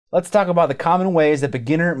Let's talk about the common ways that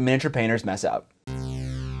beginner miniature painters mess up.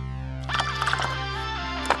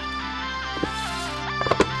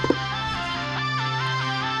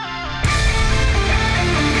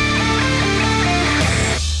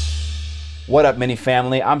 What up, Mini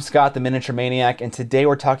family? I'm Scott, the Miniature Maniac, and today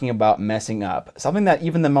we're talking about messing up, something that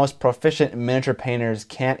even the most proficient miniature painters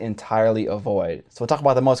can't entirely avoid. So we'll talk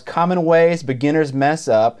about the most common ways beginners mess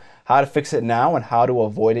up, how to fix it now, and how to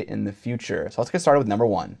avoid it in the future. So let's get started with number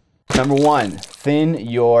one. Number one, thin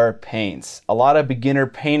your paints. A lot of beginner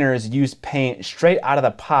painters use paint straight out of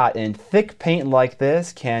the pot, and thick paint like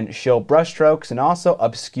this can show brush strokes and also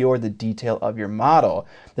obscure the detail of your model.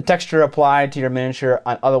 The texture applied to your miniature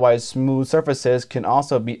on otherwise smooth surfaces can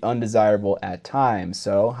also be undesirable at times.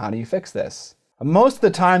 So how do you fix this? Most of the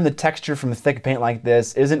time, the texture from thick paint like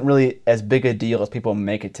this isn't really as big a deal as people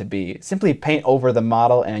make it to be. Simply paint over the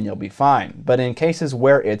model and you'll be fine. But in cases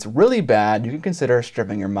where it's really bad, you can consider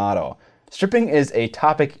stripping your model. Stripping is a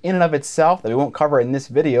topic in and of itself that we won't cover in this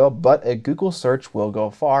video, but a Google search will go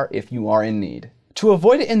far if you are in need. To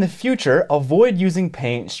avoid it in the future, avoid using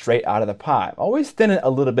paint straight out of the pot. Always thin it a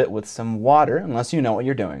little bit with some water, unless you know what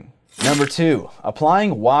you're doing. Number two,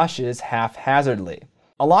 applying washes haphazardly.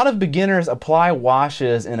 A lot of beginners apply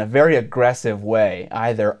washes in a very aggressive way,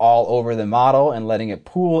 either all over the model and letting it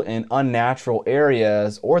pool in unnatural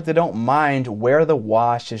areas, or they don't mind where the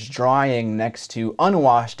wash is drying next to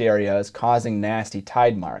unwashed areas, causing nasty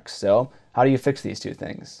tide marks. So how do you fix these two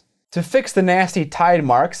things? To fix the nasty tide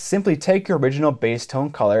marks, simply take your original base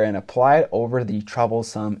tone color and apply it over the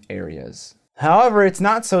troublesome areas. However, it's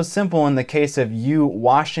not so simple in the case of you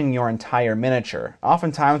washing your entire miniature.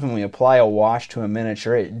 Oftentimes when we apply a wash to a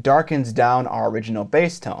miniature, it darkens down our original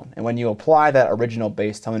base tone. And when you apply that original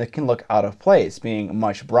base tone, it can look out of place, being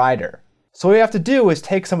much brighter. So what we have to do is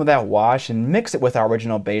take some of that wash and mix it with our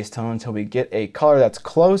original base tone until we get a color that's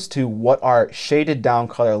close to what our shaded down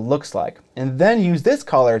color looks like. And then use this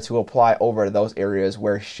color to apply over those areas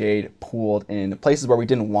where shade pooled in places where we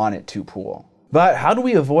didn't want it to pool. But how do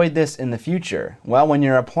we avoid this in the future? Well, when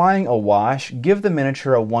you're applying a wash, give the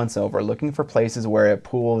miniature a once-over, looking for places where it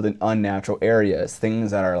pooled in unnatural areas,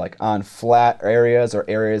 things that are like on flat areas or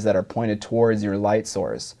areas that are pointed towards your light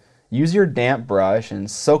source. Use your damp brush and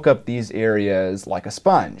soak up these areas like a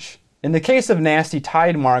sponge. In the case of nasty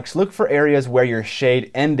tide marks, look for areas where your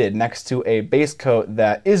shade ended next to a base coat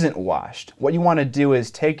that isn't washed. What you want to do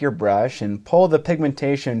is take your brush and pull the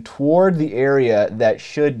pigmentation toward the area that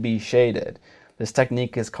should be shaded. This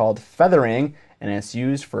technique is called feathering, and it's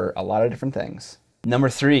used for a lot of different things. Number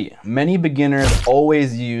three, many beginners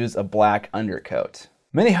always use a black undercoat.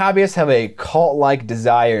 Many hobbyists have a cult-like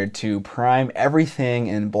desire to prime everything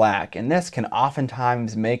in black, and this can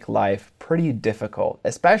oftentimes make life pretty difficult,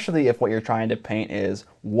 especially if what you're trying to paint is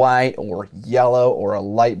white or yellow or a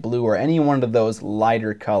light blue or any one of those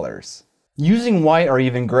lighter colors. Using white or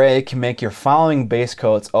even gray can make your following base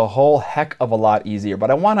coats a whole heck of a lot easier, but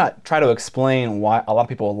I want to try to explain why a lot of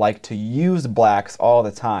people like to use blacks all the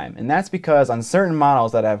time. And that's because on certain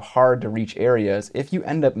models that have hard to reach areas, if you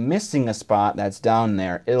end up missing a spot that's down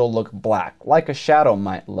there, it'll look black, like a shadow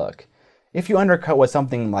might look. If you undercoat with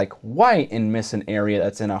something like white and miss an area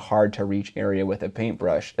that's in a hard to reach area with a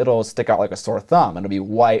paintbrush, it'll stick out like a sore thumb. It'll be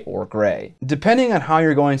white or gray. Depending on how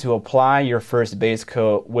you're going to apply your first base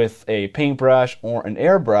coat with a paintbrush or an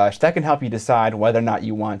airbrush, that can help you decide whether or not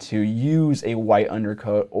you want to use a white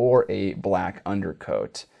undercoat or a black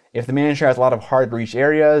undercoat. If the miniature has a lot of hard to reach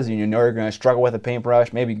areas and you know you're going to struggle with a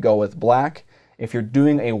paintbrush, maybe go with black. If you're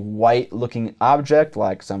doing a white looking object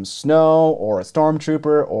like some snow or a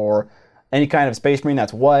stormtrooper or any kind of space marine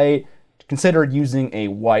that's white, consider using a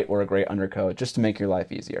white or a gray undercoat just to make your life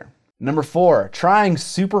easier. Number four, trying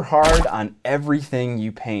super hard on everything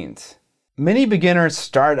you paint. Many beginners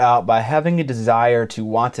start out by having a desire to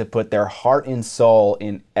want to put their heart and soul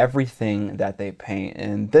in everything that they paint.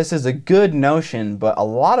 And this is a good notion, but a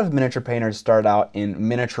lot of miniature painters start out in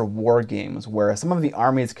miniature war games where some of the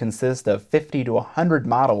armies consist of 50 to 100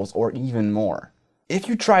 models or even more. If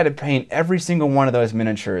you try to paint every single one of those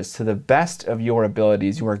miniatures to the best of your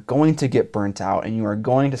abilities, you are going to get burnt out and you are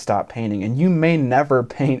going to stop painting, and you may never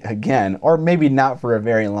paint again, or maybe not for a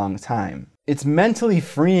very long time. It's mentally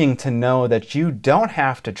freeing to know that you don't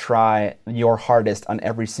have to try your hardest on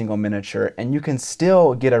every single miniature, and you can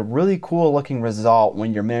still get a really cool looking result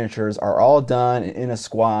when your miniatures are all done and in a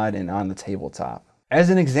squad and on the tabletop. As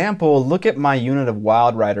an example, look at my unit of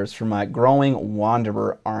Wild Riders for my growing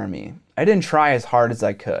Wanderer army. I didn't try as hard as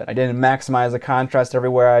I could. I didn't maximize the contrast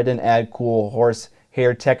everywhere. I didn't add cool horse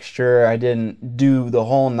hair texture. I didn't do the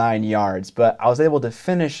whole 9 yards, but I was able to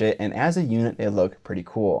finish it, and as a unit, it looked pretty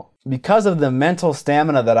cool. Because of the mental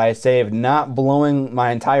stamina that I saved, not blowing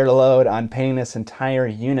my entire load on painting this entire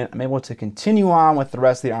unit, I'm able to continue on with the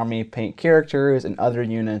rest of the army, paint characters and other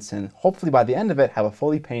units, and hopefully by the end of it have a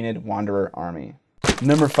fully painted Wanderer army.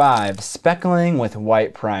 Number 5, speckling with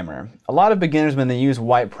white primer. A lot of beginners, when they use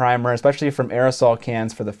white primer, especially from aerosol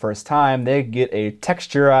cans for the first time, they get a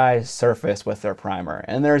texturized surface with their primer.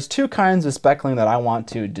 And there's two kinds of speckling that I want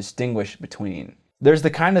to distinguish between. There's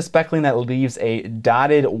the kind of speckling that leaves a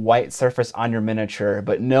dotted white surface on your miniature,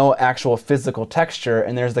 but no actual physical texture,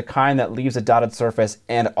 and there's the kind that leaves a dotted surface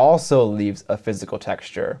and also leaves a physical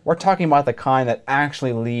texture. We're talking about the kind that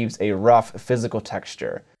actually leaves a rough physical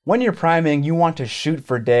texture. When you're priming, you want to shoot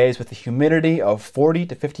for days with a humidity of 40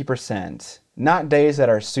 to 50%, not days that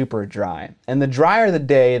are super dry. And the drier the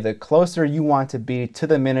day, the closer you want to be to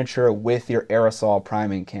the miniature with your aerosol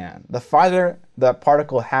priming can. The farther the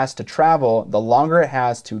particle has to travel, the longer it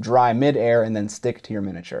has to dry mid-air and then stick to your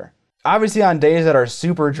miniature. Obviously, on days that are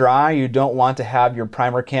super dry, you don't want to have your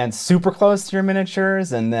primer can super close to your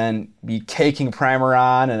miniatures and then be caking primer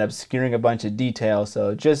on and obscuring a bunch of details.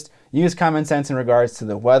 So just use common sense in regards to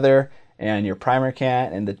the weather and your primer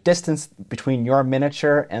can and the distance between your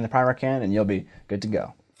miniature and the primer can, and you'll be good to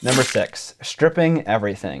go. Number 6, stripping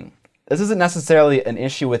everything. This isn't necessarily an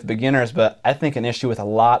issue with beginners, but I think an issue with a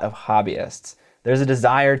lot of hobbyists. There's a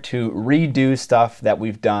desire to redo stuff that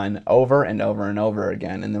we've done over and over and over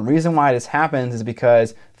again. And the reason why this happens is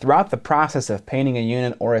because throughout the process of painting a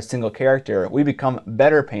unit or a single character, we become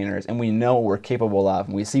better painters and we know what we're capable of,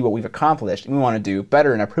 and we see what we've accomplished and we want to do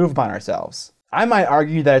better and improve upon ourselves. I might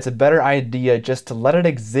argue that it's a better idea just to let it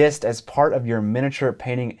exist as part of your miniature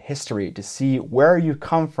painting history to see where you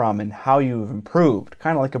come from and how you've improved,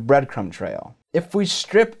 kind of like a breadcrumb trail. If we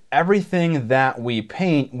strip everything that we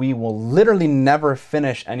paint, we will literally never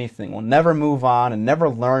finish anything. We'll never move on and never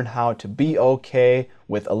learn how to be okay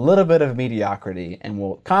with a little bit of mediocrity, and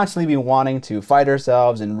we'll constantly be wanting to fight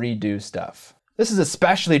ourselves and redo stuff. This is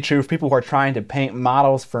especially true for people who are trying to paint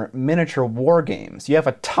models for miniature war games. You have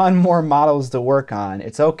a ton more models to work on.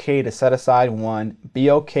 It's okay to set aside one, be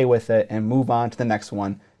okay with it, and move on to the next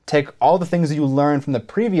one. Take all the things that you learned from the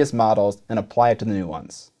previous models and apply it to the new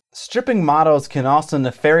ones. Stripping models can also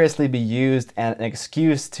nefariously be used as an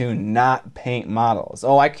excuse to not paint models.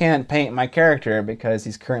 Oh, I can't paint my character because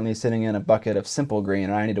he's currently sitting in a bucket of simple green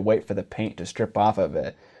and I need to wait for the paint to strip off of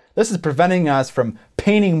it. This is preventing us from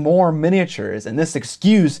painting more miniatures, and this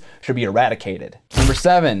excuse should be eradicated. Number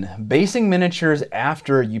 7, basing miniatures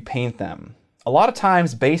after you paint them. A lot of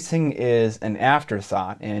times basing is an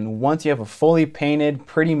afterthought, and once you have a fully painted,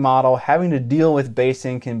 pretty model, having to deal with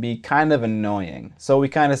basing can be kind of annoying. So we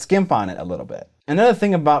kind of skimp on it a little bit. Another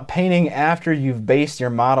thing about painting after you've based your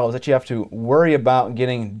model is that you have to worry about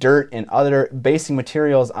getting dirt and other basing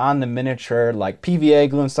materials on the miniature, like PVA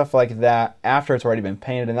glue and stuff like that, after it's already been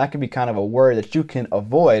painted, and that can be kind of a worry that you can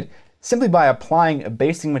avoid simply by applying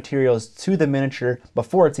basing materials to the miniature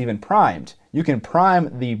before it's even primed. You can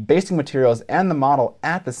prime the basing materials and the model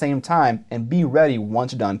at the same time and be ready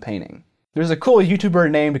once you're done painting. There's a cool YouTuber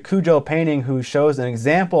named Cujo Painting who shows an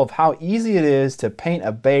example of how easy it is to paint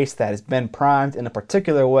a base that has been primed in a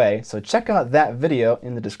particular way, so check out that video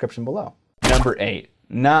in the description below. Number 8,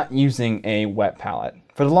 not using a wet palette.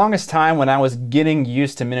 For the longest time when I was getting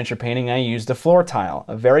used to miniature painting, I used a floor tile,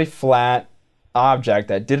 a very flat object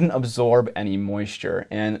that didn't absorb any moisture.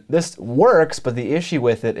 And this works, but the issue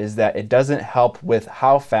with it is that it doesn't help with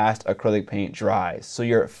how fast acrylic paint dries. So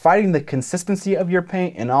you're fighting the consistency of your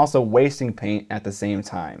paint and also wasting paint at the same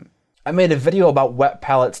time. I made a video about wet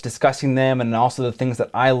palettes discussing them and also the things that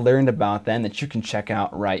I learned about them that you can check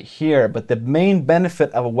out right here. But the main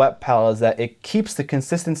benefit of a wet palette is that it keeps the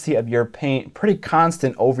consistency of your paint pretty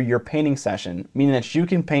constant over your painting session, meaning that you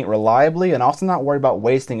can paint reliably and also not worry about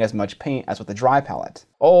wasting as much paint as with a dry palette.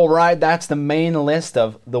 Alright, that's the main list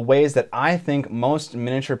of the ways that I think most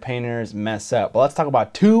miniature painters mess up. But let's talk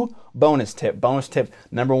about 2 bonus tips. Bonus tip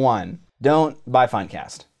number 1, don't buy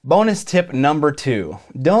Finecast. Bonus tip number 2,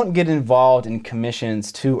 don't get involved in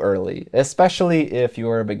commissions too early, especially if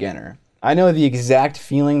you're a beginner. I know the exact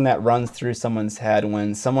feeling that runs through someone's head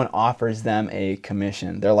when someone offers them a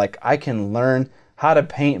commission. They're like, I can learn how to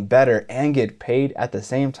paint better and get paid at the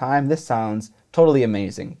same time. This sounds totally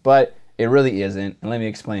amazing, but it really isn't, and let me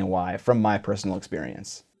explain why from my personal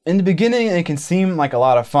experience. In the beginning, it can seem like a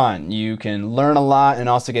lot of fun. You can learn a lot and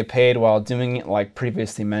also get paid while doing it like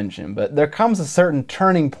previously mentioned. But there comes a certain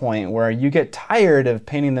turning point where you get tired of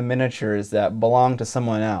painting the miniatures that belong to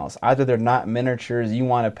someone else. Either they're not miniatures you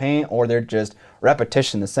want to paint or they're just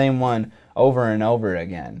repetition, the same one over and over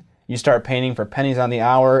again. You start painting for pennies on the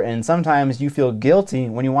hour, and sometimes you feel guilty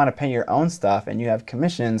when you want to paint your own stuff and you have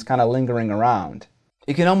commissions kind of lingering around.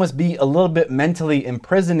 It can almost be a little bit mentally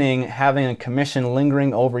imprisoning having a commission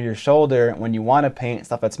lingering over your shoulder when you want to paint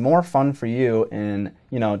stuff that's more fun for you and,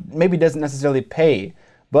 you know, maybe doesn't necessarily pay.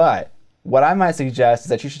 But what I might suggest is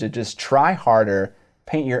that you should just try harder,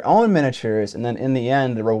 paint your own miniatures, and then in the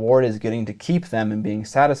end, the reward is getting to keep them and being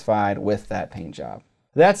satisfied with that paint job.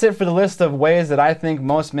 That's it for the list of ways that I think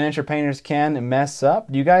most miniature painters can mess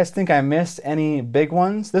up. Do you guys think I missed any big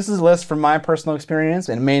ones? This is a list from my personal experience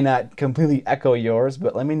and may not completely echo yours,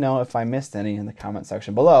 but let me know if I missed any in the comment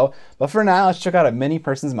section below. But for now, let's check out a mini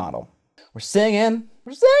person's model. We're singing,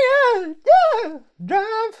 yeah,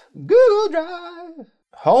 drive, Google Drive.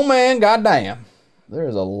 Oh man, goddamn.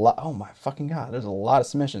 There's a lot, oh my fucking God, there's a lot of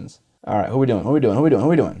submissions. All right, who we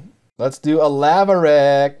doing? Let's do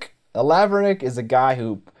Alaverick. Alaverick is a guy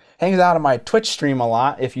who hangs out on my Twitch stream a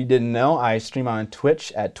lot. If you didn't know, I stream on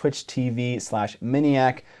Twitch at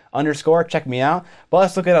twitch.tv/Miniac_. Check me out. But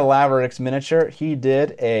let's look at Alaverick's miniature. He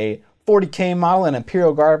did a 40K model, an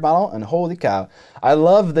Imperial Guard model, and holy cow. I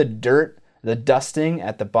love the dirt, the dusting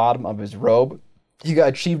at the bottom of his robe. He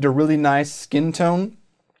achieved a really nice skin tone.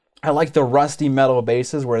 I like the rusty metal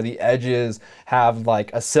bases where the edges have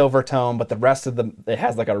like a silver tone, but the rest of them, it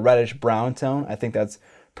has like a reddish brown tone. I think that's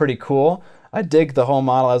pretty cool. I dig the whole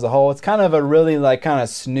model as a whole. It's kind of a really like kind of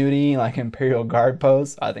snooty like Imperial Guard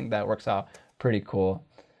pose. I think that works out pretty cool.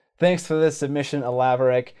 Thanks for this submission,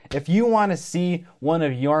 Alaverick. If you want to see one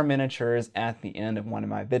of your miniatures at the end of one of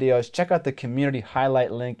my videos, check out the community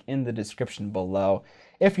highlight link in the description below.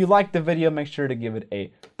 If you liked the video, make sure to give it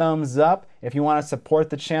a thumbs up. If you want to support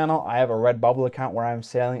the channel, I have a Redbubble account where I'm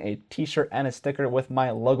selling a t-shirt and a sticker with my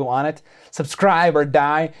logo on it. Subscribe or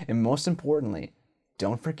die, and most importantly,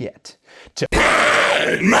 don't forget to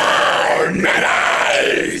paint more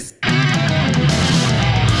minis!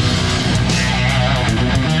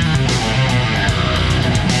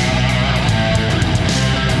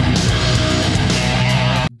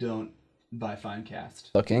 Don't buy Finecast.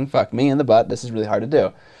 Looking, fuck me in the butt. This is really hard to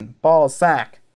do. Ball sack.